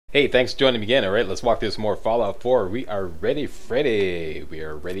Hey, thanks for joining me again. Alright, let's walk through some more Fallout 4. We are ready, Freddy. We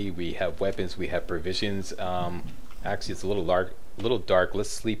are ready. We have weapons. We have provisions. Actually, it's a little dark. Let's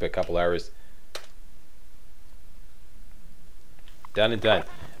sleep a couple hours. Done and done.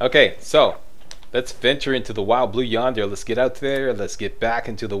 Okay, so let's venture into the wild blue yonder. Let's get out there. Let's get back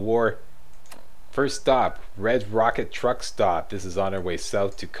into the war. First stop, Red Rocket Truck Stop. This is on our way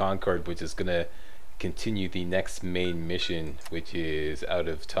south to Concord, which is going to continue the next main mission, which is out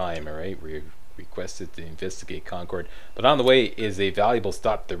of time. Alright, we requested to investigate Concord, but on the way is a valuable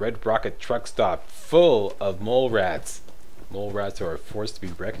stop, the Red Rocket Truck Stop, full of mole rats. Mole rats are a force to be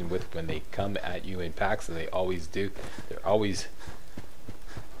reckoned with when they come at you in packs, and they always do. They're always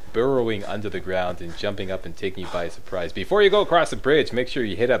burrowing under the ground and jumping up and taking you by surprise. Before you go across the bridge, make sure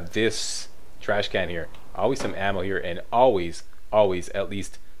you hit up this trash can here. Always some ammo here, and always at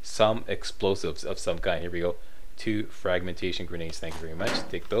least some explosives of some kind. Here we go. 2 fragmentation grenades. Thank you very much.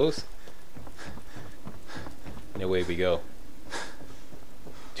 Take those. And away we go.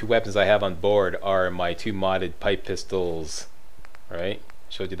 2 weapons I have on board are my 2 modded pipe pistols. Alright.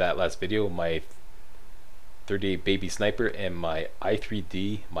 Showed you that last video. My 38 baby sniper and my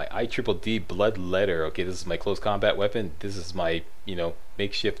I3D, my IDDD bloodletter. Okay, this is my close combat weapon. This is my,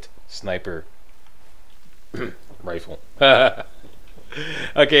 makeshift sniper rifle.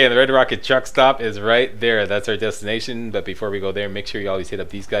 Okay, and the Red Rocket Truck Stop is right there. That's our destination. But before we go there, make sure you always hit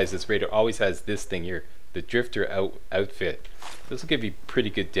up these guys. This raider always has this thing here, the Drifter outfit. This will give you pretty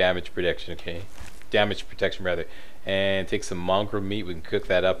good damage protection. Okay, damage protection rather. And take some mongrel meat. We can cook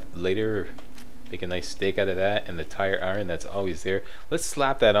that up later. Make a nice steak out of that. And the tire iron that's always there. Let's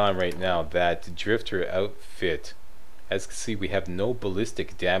slap that on right now. That Drifter outfit. As you can see, we have no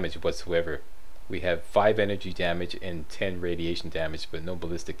ballistic damage whatsoever. We have 5 energy damage and 10 radiation damage, but no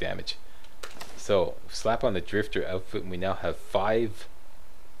ballistic damage. So slap on the Drifter outfit and we now have 5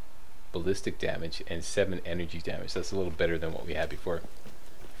 ballistic damage and 7 energy damage. That's a little better than what we had before.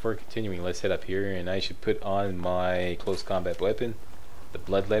 Before continuing, let's head up here, and I should put on my close combat weapon, the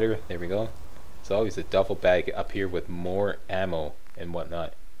bloodletter. There we go. It's always a duffel bag up here with more ammo and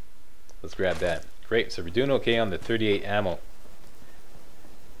whatnot. Let's grab that. Great, so we're doing okay on the 38 ammo.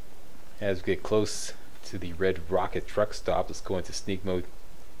 As we get close to the Red Rocket Truck Stop, let's go into sneak mode.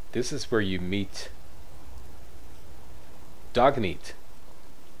 This is where you meet Dogmeat,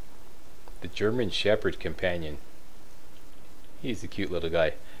 the German Shepherd companion. He's a cute little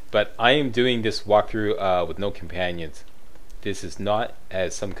guy. But I am doing this walkthrough with no companions. This is not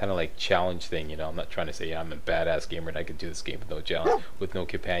as some kind of like challenge thing, I'm not trying to say I'm a badass gamer and I can do this game with no challenge, with no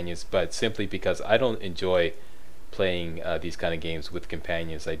companions, but simply because I don't enjoy playing these kind of games with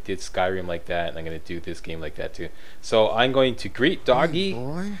companions. I did Skyrim like that, and I'm going to do this game like that too. So I'm going to greet Doggy. Hey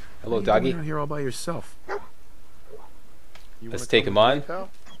boy. Hello, what Doggy. You're out here all by yourself. Let's take him on.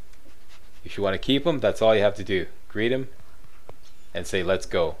 If you want to keep him, that's all you have to do. Greet him and say let's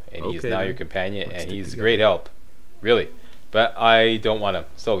go, and he is now your companion, and he's a great help, really. But I don't want him.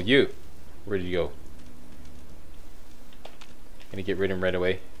 So you, where did you go? Gonna get rid of him right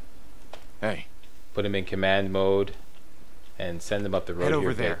away. Hey. Put him in command mode and send him up the road. Head here.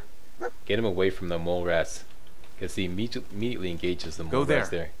 over there. Get him away from the mole rats, because he immediately engages the mole rats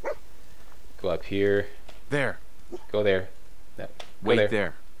there. Go up here. There. Go there. No. Go Wait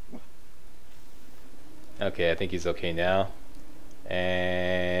there. Okay, I think he's okay now.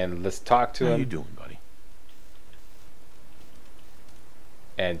 And let's talk to him. How you doing, buddy?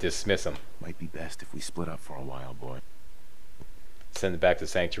 And dismiss him. Might be best if we split up for a while, boy. Send him back to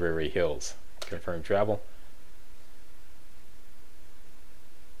Sanctuary Hills. Confirm travel.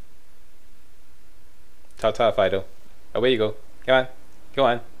 Ta-ta, Fido. Away you go. Come on. Go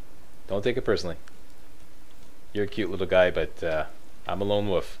on. Don't take it personally. You're a cute little guy, but I'm a lone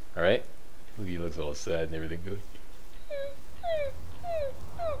wolf. Alright? He looks all sad and everything.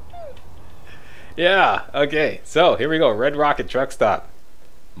 Yeah, okay. So, here we go. Red Rocket Truck Stop.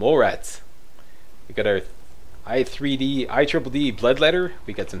 Mole rats. We got our I3D, IDDD bloodletter.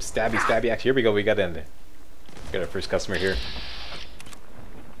 We got some stabby action. Here we go. We got our first customer here.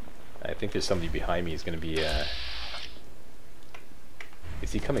 I think there's somebody behind me. He's going to be.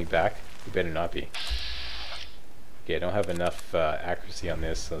 Is he coming back? He better not be. Okay, I don't have enough accuracy on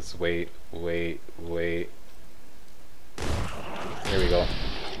this. So let's wait. Here we go.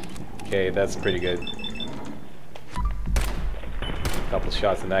 Okay, that's pretty good. Couple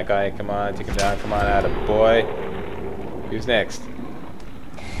shots on that guy. Come on, take him down. Come on, atta boy. Who's next?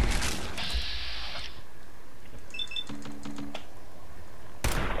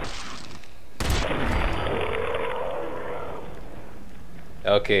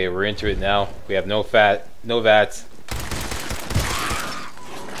 Okay, we're into it now. We have no VATS.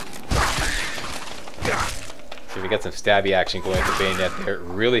 So we got some stabby action going with the bayonet there. It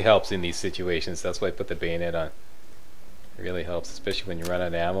really helps in these situations. That's why I put the bayonet on. It really helps, especially when you run out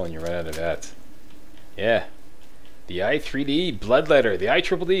of ammo and you run out of vets. Yeah. The I3D Bloodletter. The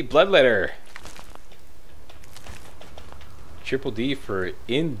IDDD Bloodletter. Triple D for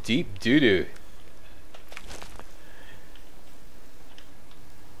in deep doo-doo.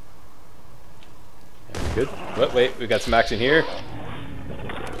 Good. Wait, we got some action here.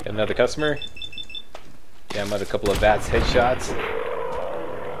 Got another customer. Yeah, I'm at a couple of bats headshots.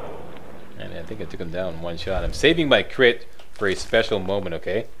 And I think I took him down in one shot. I'm saving my crit for a special moment,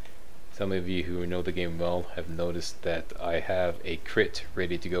 okay? Some of you who know the game well have noticed that I have a crit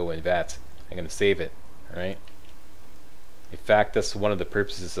ready to go in VATS. I'm going to save it, alright? In fact, that's one of the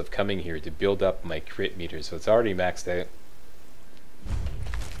purposes of coming here, to build up my crit meter. So it's already maxed out.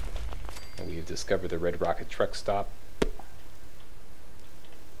 And we've discovered the Red Rocket truck stop.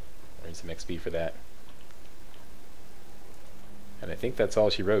 Earned some XP for that. And I think that's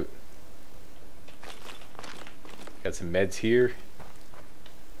all she wrote. Got some meds here.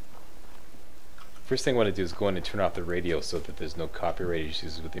 First thing I want to do is go in and turn off the radio so that there's no copyright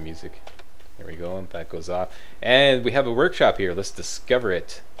issues with the music. There we go, that goes off. And we have a workshop here. Let's discover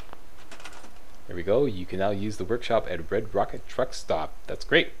it. There we go. You can now use the workshop at Red Rocket Truck Stop. That's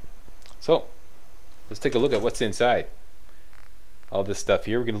great. So, let's take a look at what's inside. All this stuff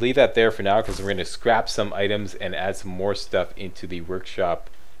here. We're going to leave that there for now because we're going to scrap some items and add some more stuff into the workshop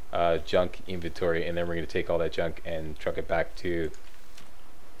junk inventory. And then we're going to take all that junk and truck it back to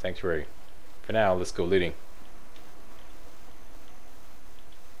Sanctuary. For now, let's go looting.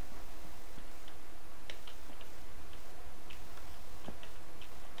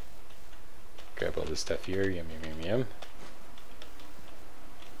 Grab all this stuff here. Yum, yum, yum, yum.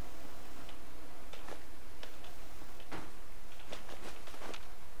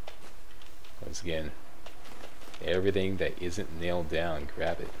 Once again, everything that isn't nailed down,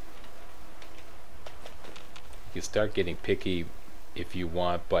 grab it. You can start getting picky if you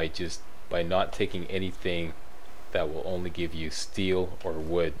want by not taking anything that will only give you steel or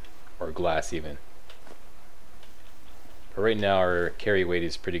wood or glass even. But right now our carry weight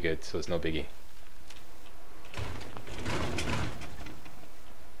is pretty good, so it's no biggie.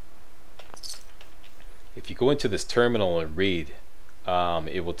 If you go into this terminal and read,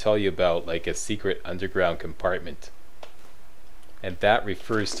 it will tell you about like a secret underground compartment, and that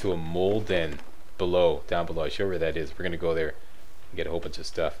refers to a mole den below, down below. I'll show you where that is. We're gonna go there and get a whole bunch of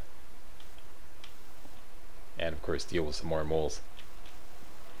stuff, and of course deal with some more moles.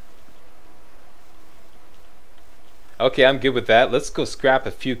 Okay, I'm good with that. Let's go scrap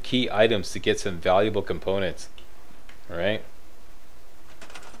a few key items to get some valuable components. Alright,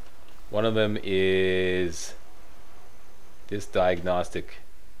 one of them is this diagnostic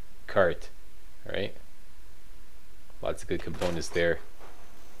cart. Alright, lots of good components there.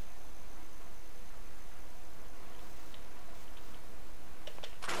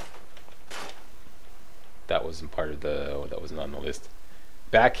 That wasn't part of the, that wasn't on the list.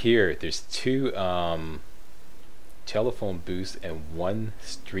 Back here there's two telephone booths and one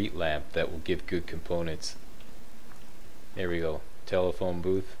street lamp that will give good components. There we go, telephone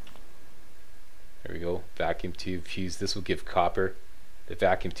booth. There we go, vacuum tube fuse. This will give copper. The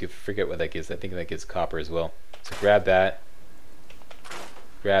vacuum tube, forget what that gives. I think that gives copper as well. So grab that,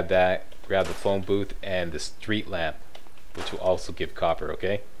 grab the phone booth and the street lamp, which will also give copper.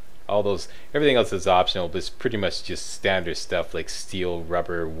 Okay, all those, everything else is optional, but it's pretty much just standard stuff like steel,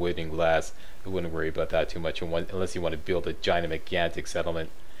 rubber, wood, and glass. I wouldn't worry about that too much unless you want to build a gigantic settlement.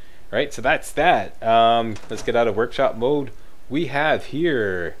 All right, so that's that. Let's get out of workshop mode. We have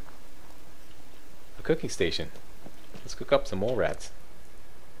here a cooking station. Let's cook up some mole rats.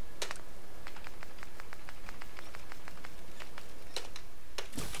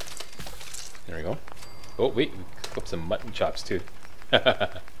 There we go. Oh wait, we cook up some mutton chops too.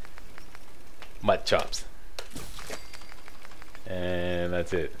 Mutt chops. And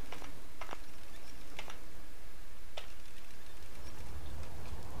that's it.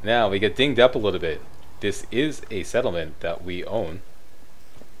 Now we get dinged up a little bit. This is a settlement that we own.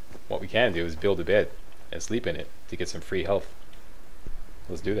 What we can do is build a bed and sleep in it to get some free health.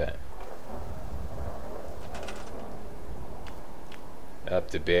 Let's do that.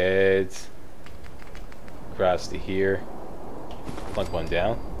 Up to beds. Across to here. Plunk one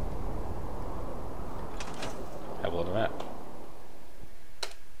down. Have a look at that.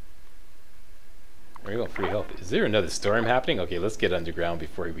 There we go, free health. Is there another storm happening? Okay, let's get underground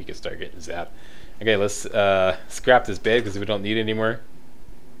before we can start getting zapped. Okay, let's scrap this bed because we don't need it anymore.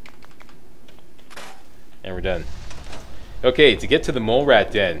 And we're done. Okay, to get to the mole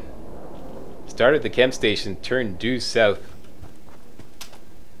rat den, Start at the chem station, turn due south.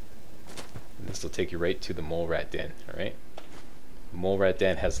 And this will take you right to the mole rat den, alright? Mole rat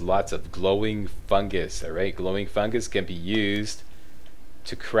den has lots of glowing fungus, alright? Glowing fungus can be used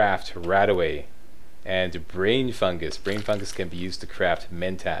to craft rataway. And brain fungus can be used to craft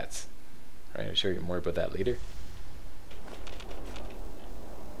mentats. Alright, I'll show you more about that later.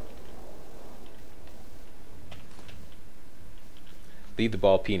 Leave the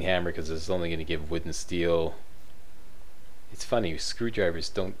ball peen hammer because it's only going to give wood and steel. It's funny, screwdrivers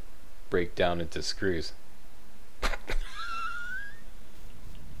don't break down into screws.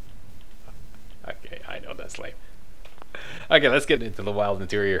 Okay, I know that's lame. Okay, let's get into the wild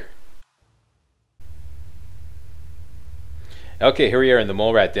interior. Okay, here we are in the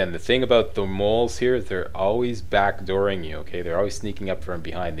mole rat den. The thing about the moles here is they're always backdooring you, okay? They're always sneaking up from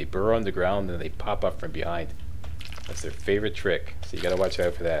behind. They burrow on the ground and they pop up from behind. That's their favorite trick, so you gotta watch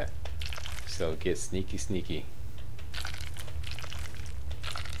out for that. So get sneaky, sneaky.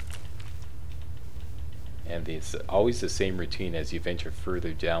 And it's always the same routine as you venture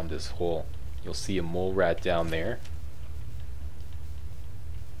further down this hole. You'll see a mole rat down there.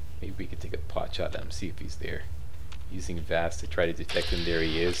 Maybe we could take a pot shot at him, see if he's there. Using VAS to try to detect him. There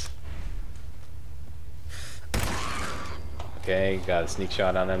he is. Okay, got a sneak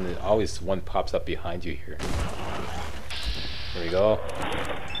shot on him. And always one pops up behind you here. There we go.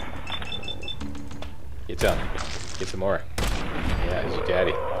 Get some. Get some more. Yeah, it's your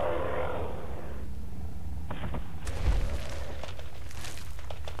daddy.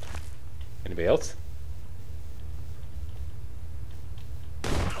 Anybody else?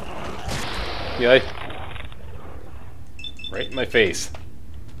 Yeah. Right in my face.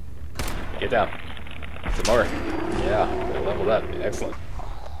 Get down. Some more. Yeah, leveled up. Excellent.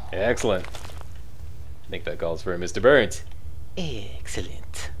 Excellent. I think that calls for Mr. Burns.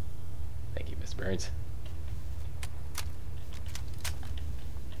 Excellent. Thank you, Mr. Burns.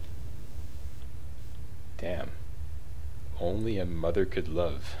 Damn. Only a mother could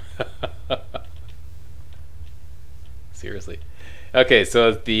love. Seriously. Okay,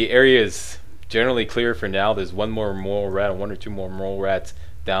 so the area is generally clear for now. There's one more mole rat, one or two more mole rats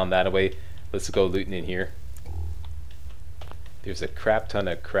down that way. Let's go looting in here. There's a crap ton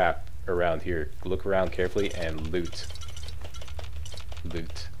of crap around here. Look around carefully and loot.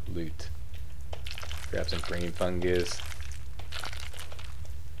 Loot, loot. Grab some brain fungus.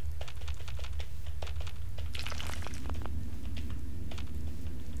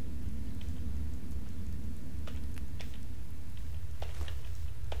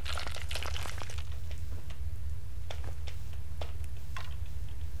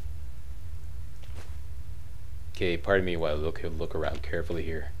 Okay, pardon me while I look around carefully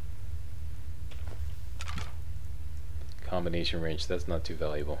here. Combination wrench, that's not too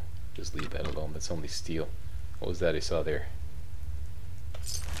valuable. Just leave that alone, that's only steel. What was that I saw there?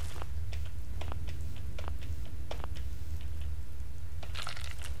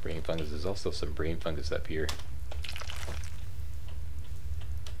 Brain fungus, there's also some brain fungus up here.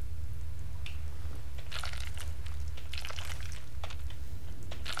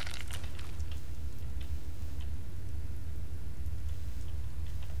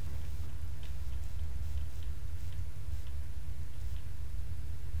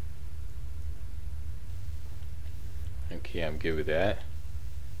 Okay, I'm good with that.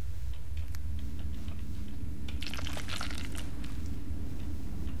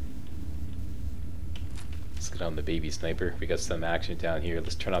 Let's get on the baby sniper. We got some action down here.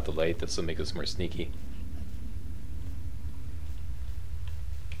 Let's turn off the light. This will make us more sneaky.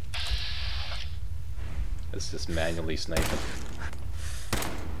 Let's just manually snipe him.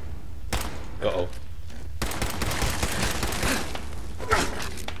 Uh-oh.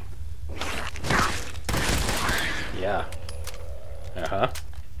 Yeah. Uh-huh. Got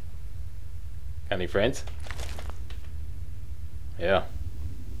any friends? Yeah.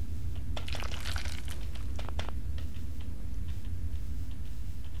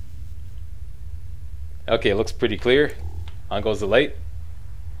 Okay, it looks pretty clear. On goes the light.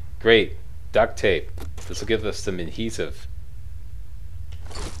 Great. Duct tape. This will give us some adhesive.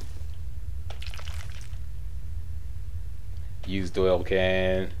 Used oil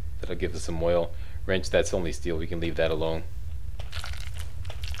can. That'll give us some oil. Wrench, that's only steel. We can leave that alone.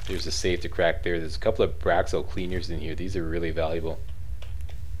 There's a safe to crack there. There's a couple of Braxo cleaners in here. These are really valuable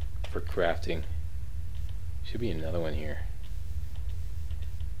for crafting. Should be another one here.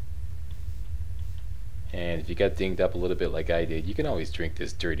 And if you got dinged up a little bit like I did, you can always drink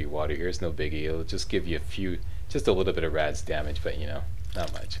this dirty water here. It's no biggie. It'll just give you just a little bit of rad's damage, but you know,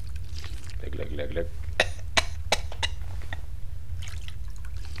 not much. Look.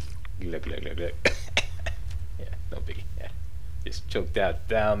 Glug, glug, glug, glug. Yeah, no biggie. Yeah. Just choke that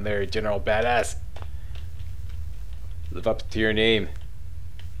down there, General Badass. Live up to your name.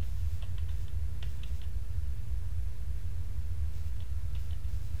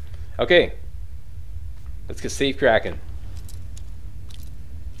 Okay. Let's get safe cracking.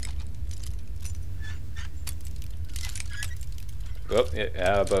 Oh, yeah,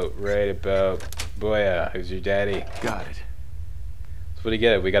 how about right about boya? Who's your daddy? Got it. So what do you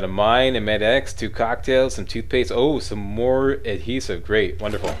get? We got a mine, a med X, 2 cocktails, some toothpaste. Oh, some more adhesive. Great,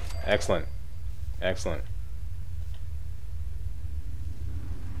 wonderful, excellent, excellent.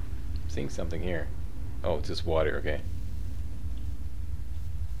 I'm seeing something here. Oh, it's just water. Okay.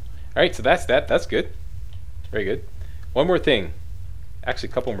 All right, so that's that. That's good. Very good. One more thing. Actually,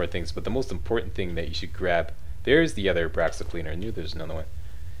 a couple more things, but the most important thing that you should grab. There's the other Braxo cleaner. I knew there's another one.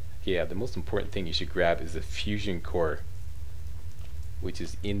 Yeah, the most important thing you should grab is the fusion core, which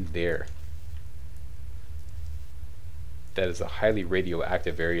is in there. That is a highly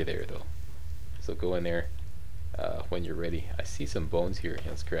radioactive area there, though. So go in there when you're ready. I see some bones here.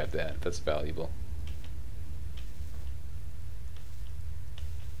 Let's grab that. That's valuable.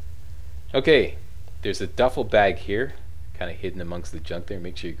 Okay, there's a duffel bag here, kind of hidden amongst the junk there.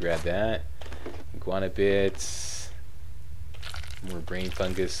 Make sure you grab that. Iguana bits, more brain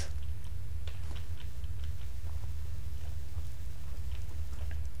fungus.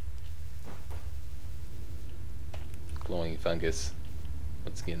 Glowing fungus.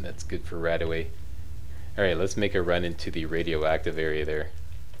 Once again, that's good for Radaway. Alright, let's make a run into the radioactive area there.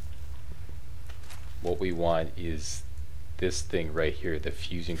 What we want is this thing right here, the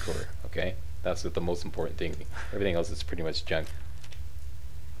fusion core, okay? That's what the most important thing. Everything else is pretty much junk.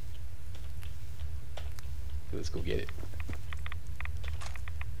 Let's go get it.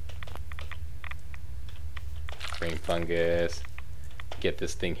 Brain fungus. Get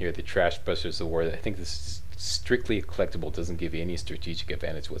this thing here, the Trash Busters Award. I think this is strictly a collectible, doesn't give you any strategic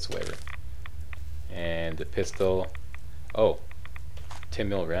advantage whatsoever. And the pistol. Oh, 10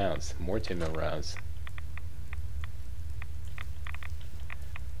 mil rounds. More 10 mil rounds.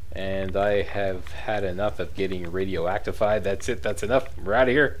 And I have had enough of getting radioactified. That's it. That's enough. We're out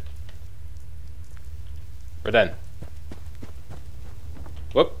of here. We're done.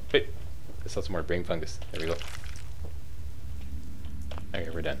 Whoop. Wait. I saw some more brain fungus. There we go.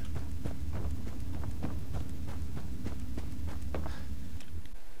 Okay, we're done.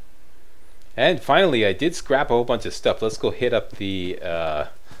 And finally, I did scrap a whole bunch of stuff. Let's go hit up the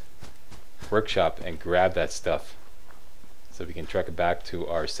workshop and grab that stuff, so we can truck it back to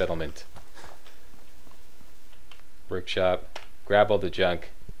our settlement. Workshop, grab all the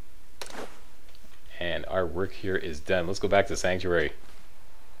junk, and our work here is done. Let's go back to Sanctuary.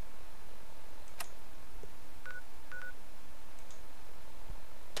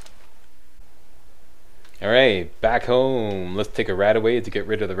 Alright, back home. Let's take a rad away to get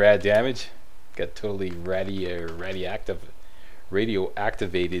rid of the rad damage. Got totally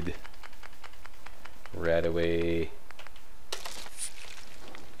radioactivated rad away.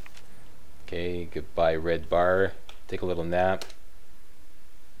 Okay, goodbye red bar. Take a little nap.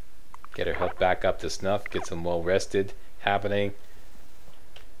 Get our health back up to snuff. Get some well rested happening.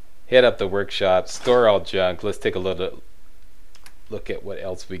 Hit up the workshop. Store all junk. Let's take a little look at what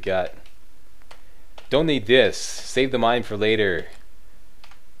else we got. Don't need this. Save the mine for later.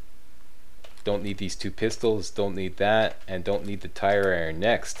 Don't need these 2 pistols. Don't need that. And don't need the tire iron.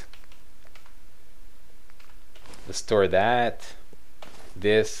 Next. Let's store that.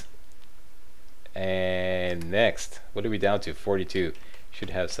 This. And next. What are we down to? 42. Should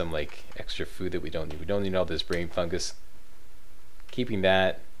have some like extra food that we don't need. We don't need all this brain fungus. Keeping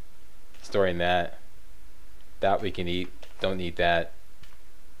that. Storing that. That we can eat. Don't need that.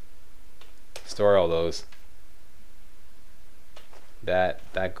 Store all those. That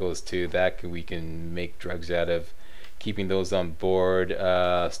goes too. That we can make drugs out of. Keeping those on board.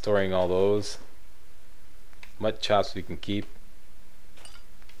 Storing all those. Mud chops we can keep.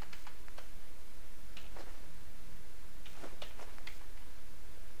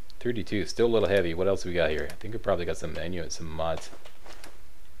 $32, still a little heavy. What else we got here? I think we probably got some menu and some mods.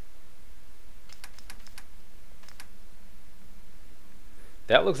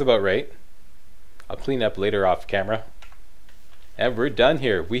 That looks about right. I'll clean up later off camera. And we're done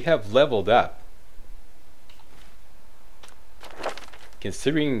here. We have leveled up.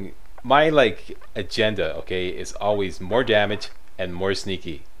 Considering my agenda, okay, is always more damage and more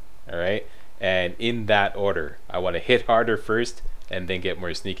sneaky. Alright? And in that order. I want to hit harder first and then get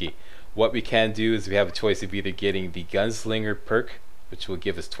more sneaky. What we can do is we have a choice of either getting the Gunslinger perk, which will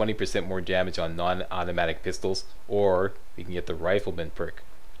give us 20% more damage on non-automatic pistols, or we can get the Rifleman perk,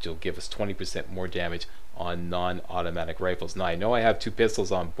 which will give us 20% more damage on non-automatic rifles. Now I know I have 2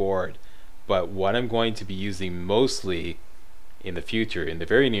 pistols on board, but what I'm going to be using mostly in the future, in the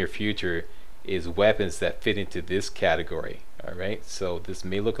very near future, is weapons that fit into this category. Alright, so this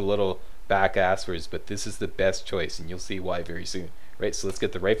may look a little back-asswards, but this is the best choice, and you'll see why very soon. Right, so let's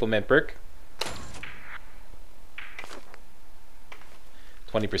get the Rifleman perk.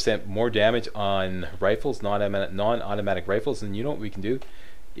 20% more damage on rifles, non-automatic rifles. And you know what we can do?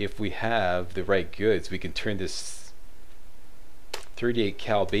 If we have the right goods, we can turn this 38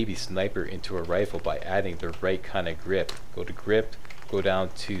 cal baby sniper into a rifle by adding the right kind of grip. Go to grip, go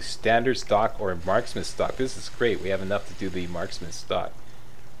down to standard stock or marksman stock. This is great. We have enough to do the marksman stock.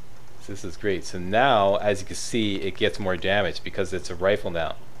 So this is great. So now, as you can see, it gets more damage because it's a rifle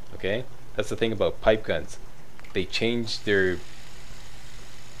now. Okay, that's the thing about pipe guns. They change their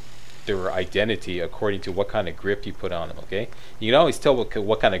identity according to what kind of grip you put on them. Okay, you can always tell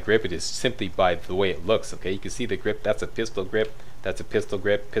what kind of grip it is simply by the way it looks. Okay, you can see the grip. That's a pistol grip, that's a pistol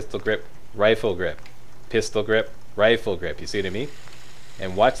grip, rifle grip, pistol grip, rifle grip. You see what I mean?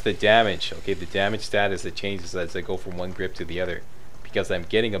 And watch the damage. Okay, the damage status, it changes as I go from one grip to the other, because I'm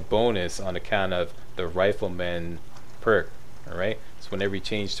getting a bonus on account of the Rifleman perk. Alright, so whenever you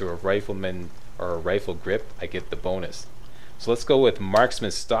change to a Rifleman or a rifle grip, I get the bonus. So let's go with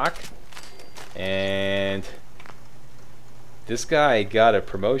marksman stock. And this guy got a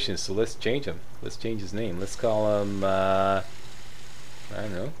promotion, so let's change him. Let's change his name. Let's call him I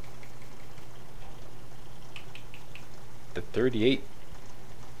don't know, the 38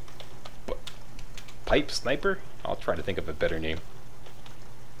 pipe sniper. I'll try to think of a better name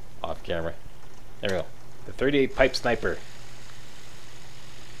off camera. There we go, the 38 pipe sniper.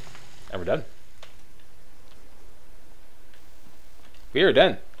 And we're done. We are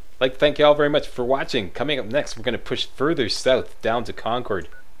done. I'd like to thank you all very much for watching. Coming up next, we're going to push further south down to Concord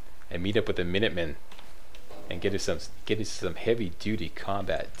and meet up with the Minutemen and get us some heavy duty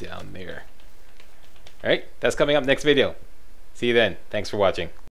combat down there. Alright, that's coming up next video. See you then. Thanks for watching.